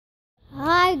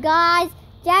Hi guys,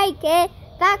 JK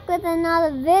back with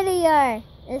another video.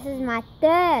 This is my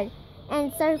third,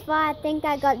 and so far I think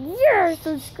I got 0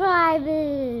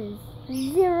 subscribers.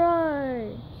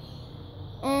 0.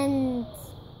 And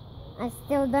I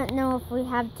still don't know if we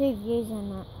have 2 views or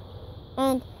not.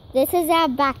 And this is our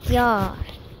backyard.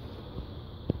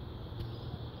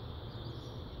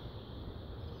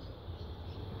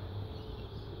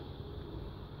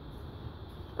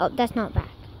 Oh, that's not back.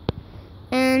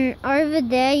 And over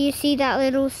there, you see that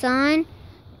little sign?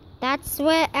 That's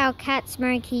where our cat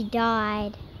Smokey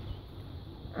died,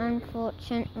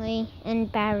 unfortunately, and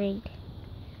buried.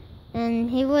 And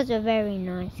he was a very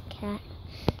nice cat.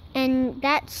 And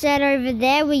that shed over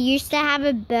there, we used to have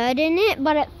a bird in it,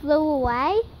 but it flew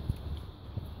away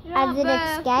as it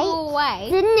escaped. Flew away.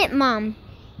 Didn't it, Mum?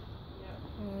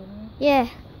 Yeah.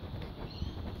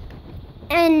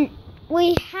 And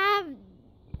we have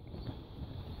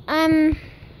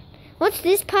what's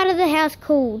this part of the house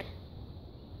called?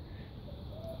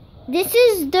 This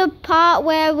is the part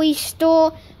where we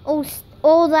store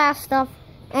all our stuff,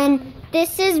 and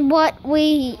this is what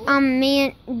we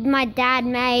me and my dad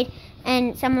made,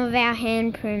 and some of our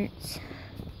handprints.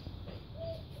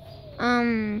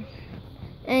 And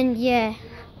yeah.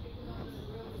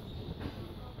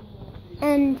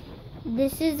 And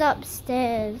this is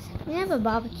upstairs. We have a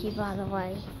barbecue, by the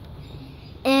way.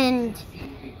 And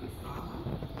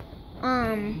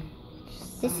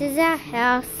this is our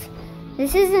house.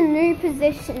 This is a new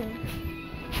position.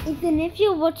 Ethan, if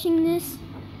you're watching this,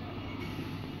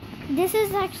 this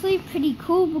is actually pretty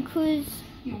cool because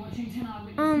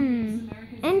and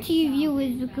to you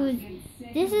viewers, because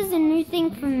this is a new thing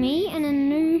for me and a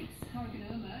new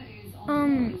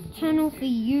channel for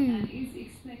you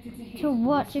to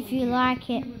watch if you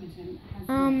like it.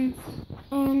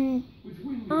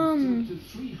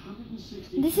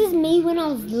 This is me when I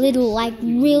was little, like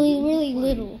really, really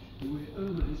little.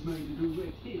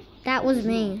 That was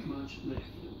me.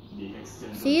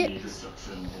 See it?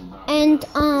 And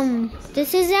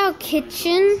this is our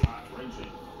kitchen.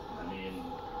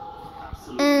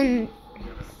 And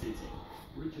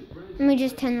let me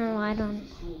just turn the light on.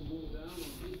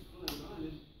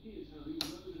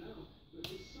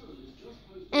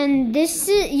 And this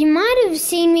is, you might have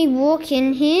seen me walk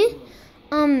in here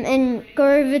and go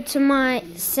over to my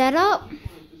setup.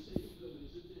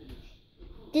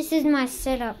 This is my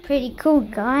setup. Pretty cool,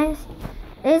 guys,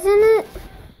 isn't it?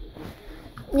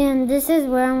 And this is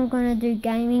where I'm gonna do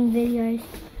gaming videos.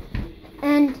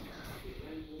 And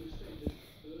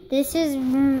this is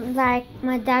like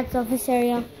my dad's office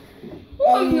area.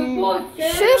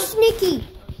 Shush, Nicky!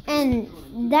 And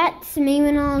that's me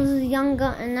when I was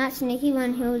younger, and that's Nicky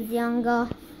when he was younger.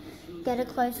 Get a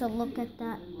closer look at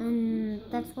that, and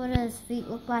that's what his feet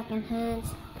look like and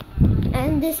hands.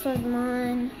 And this was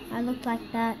mine. I looked like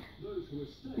that.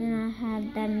 Then I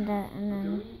had that and that, and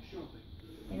then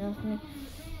it was me.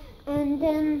 And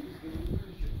then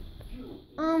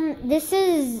this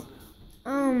is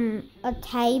a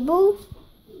table,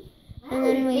 and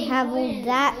then we have all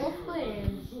that.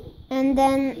 And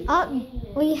then up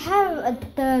we have a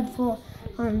 3rd floor.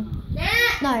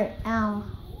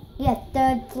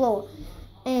 Third floor.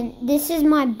 And this is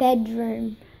my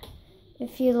bedroom.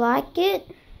 If you like it.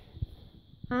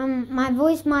 My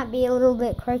voice might be a little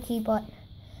bit croaky, but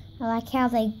I like how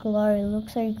they glow. It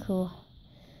looks so cool.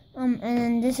 And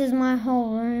then this is my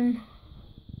whole room.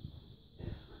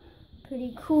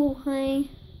 Pretty cool, hey?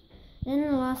 In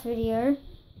the last video,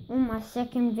 my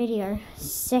second video,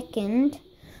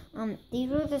 these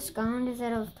were the scoundrels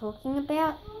that I was talking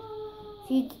about.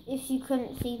 If you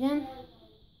couldn't see them,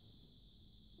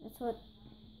 that's what.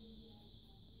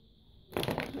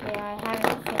 Yeah, I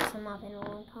haven't fixed them up in a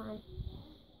long time.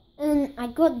 And I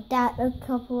got that a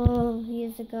couple of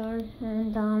years ago.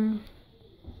 And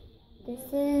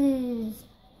this is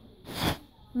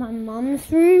my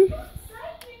mom's room.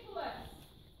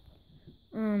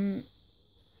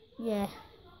 Yeah,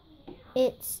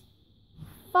 it's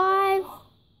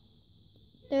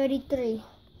 5:33,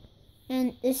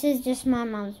 and this is just my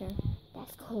mom's room.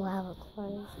 That's cool. I have a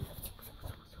clothes.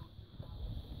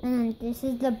 And this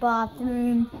is the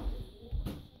bathroom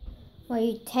where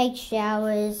you take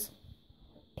showers,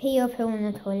 pee or poo in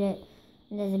the toilet.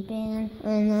 And there's a bin,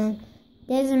 and then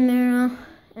there's a mirror,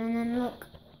 and then look.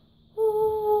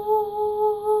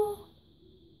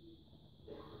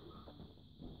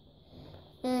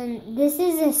 And this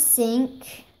is a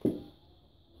sink.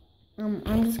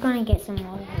 I'm just gonna get some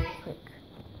water real quick.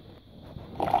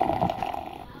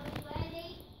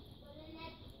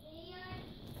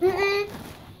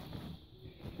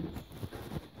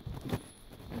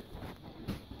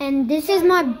 And this is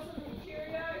my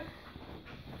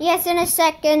Yes, in a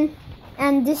second.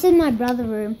 And this is my brother's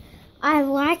room. I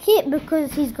like it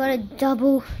because he's got a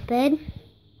double bed.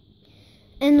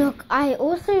 And look, I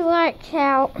also like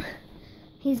how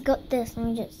he's got this. Let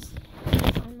me just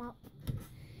climb up.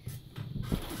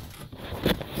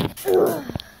 Ugh.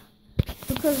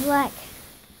 Because like,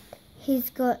 he's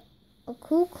got a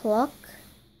cool clock.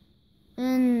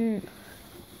 And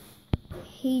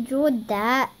he drew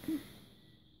that.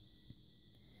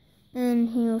 And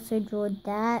he also drew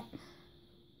that.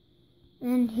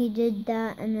 And he did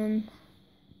that. And then,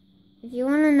 if you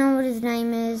want to know what his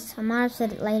name is, I might have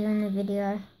said it later in the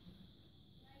video.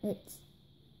 It's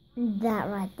that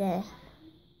right there.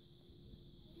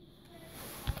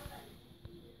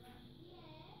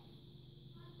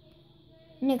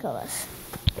 Nicholas.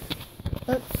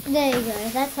 Oops, there you go.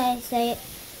 That's how you say it.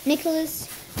 Nicholas.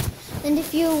 And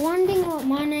if you're wondering what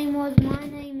my name was, my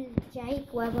name is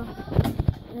Jake Weber.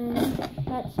 And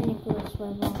that's Nicholas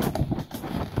Weber.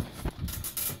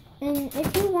 And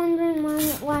if you're wondering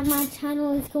why my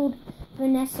channel is called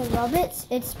Vanessa Roberts,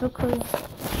 it's because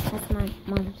that's my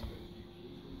mom's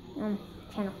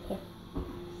channel here.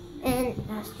 And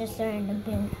that's just there in the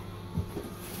bin.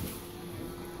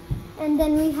 And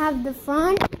then we have the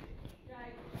front.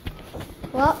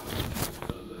 What?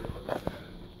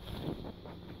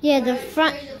 Yeah, the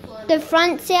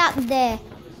front's out there.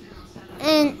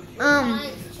 And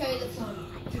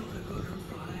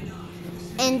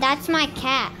and that's my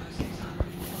cat.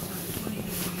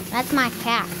 That's my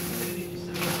cat.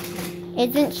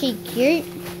 Isn't she cute?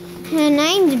 Her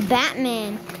name's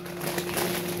Batman.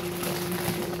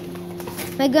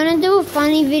 We're gonna do a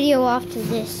funny video after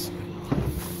this.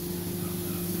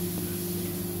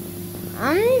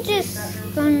 I'm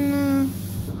just gonna...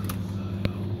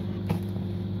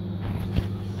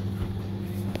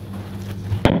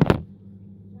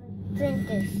 drink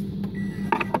this.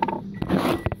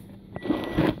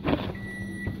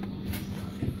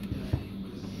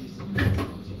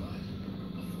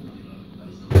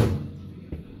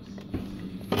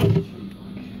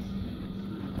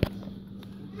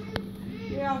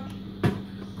 Yeah.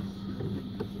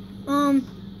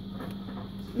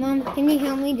 Mom, can you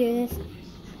help me do this?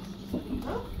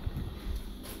 Huh?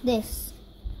 This.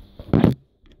 Never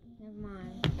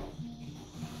mind.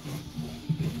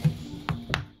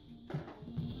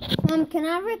 Can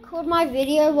I record my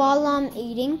video while I'm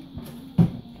eating?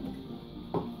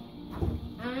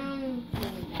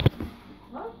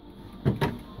 What?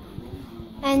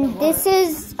 And this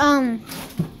is,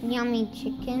 yummy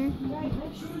chicken.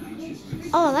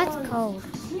 Oh, that's cold.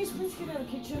 Can you please get out of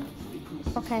the kitchen?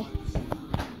 Okay.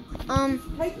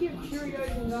 Take your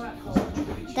Cheerios and go out cold.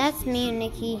 That's me and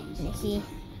Nikki.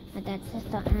 My dad's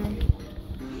sister.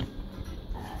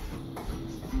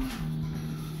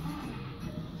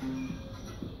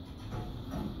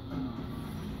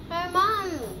 Hey, Mom.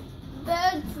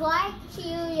 Birds like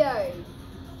Cheerios.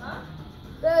 Huh?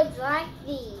 Birds like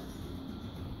these.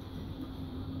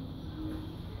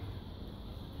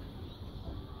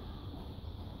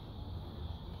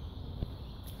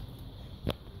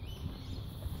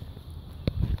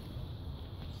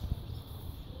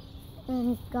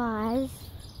 And guys,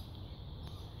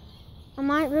 I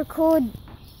might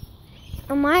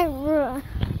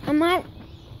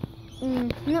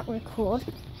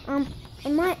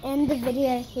end the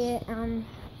video here,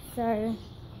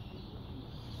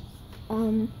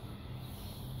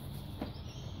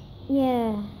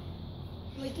 yeah.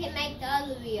 We can make the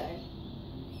other video.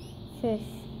 Shush.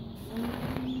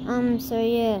 So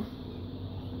yeah.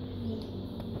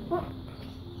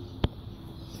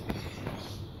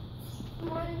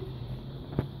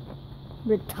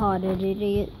 Retarded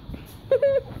idiot.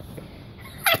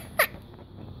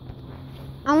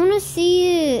 I want to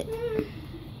see it.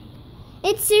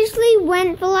 It seriously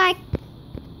went for like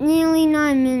nearly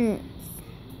 9 minutes.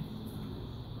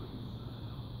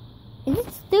 Is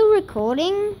it still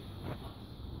recording?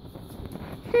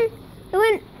 It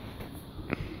went.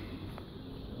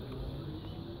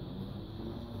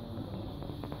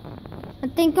 I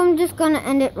think I'm just gonna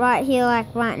end it right here,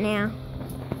 like right now.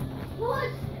 What?